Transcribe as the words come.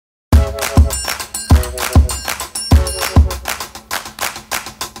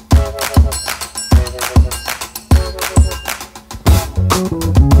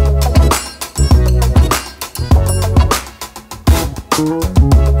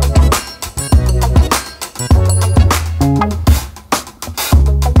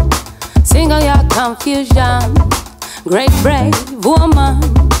Single your confusion, great brave woman,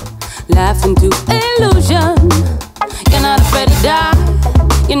 laughing to illusion. You're not afraid to die,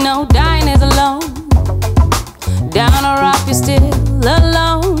 you know dying is alone. Down or up you're still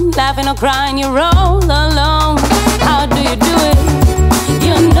alone, laughing or crying you roll alone. How do you do it?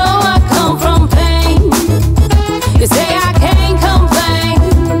 You know I come from pain. You say I can't complain,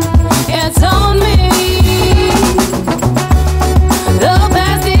 it's on me. The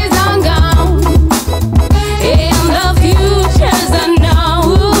past is on gone, and the future's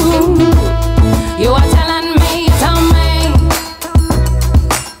unknown. You are telling me, tell me.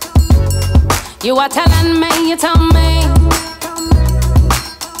 You are telling me, you tell me.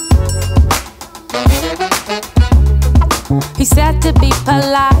 He said to be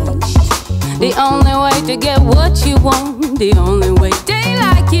polite, the only way to get what you want, the only way they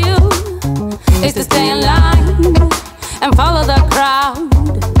like you is to stay in line and follow the crowd.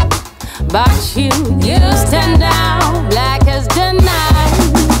 But you stand out black as the night.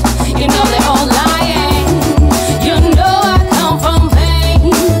 You know they're all lying. You know I come from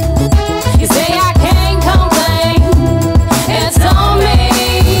pain. You say I can't complain, it's on me.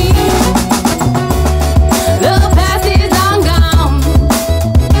 The past is long gone,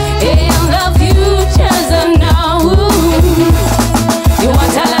 and the future's unknown. You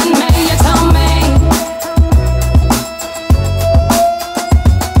are telling me, you tell me.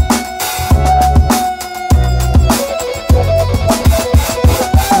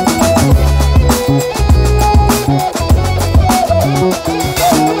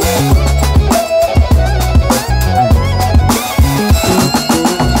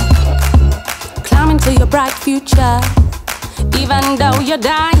 Climbing to your bright future, even though you're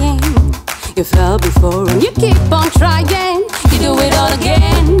dying. You fell before and you keep on trying. You do it all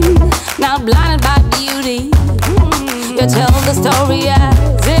again, now blinded by beauty. You tell the story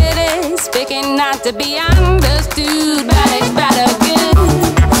as it is, speaking not to be understood, but it's better good.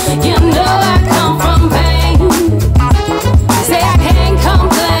 You know I come from pain.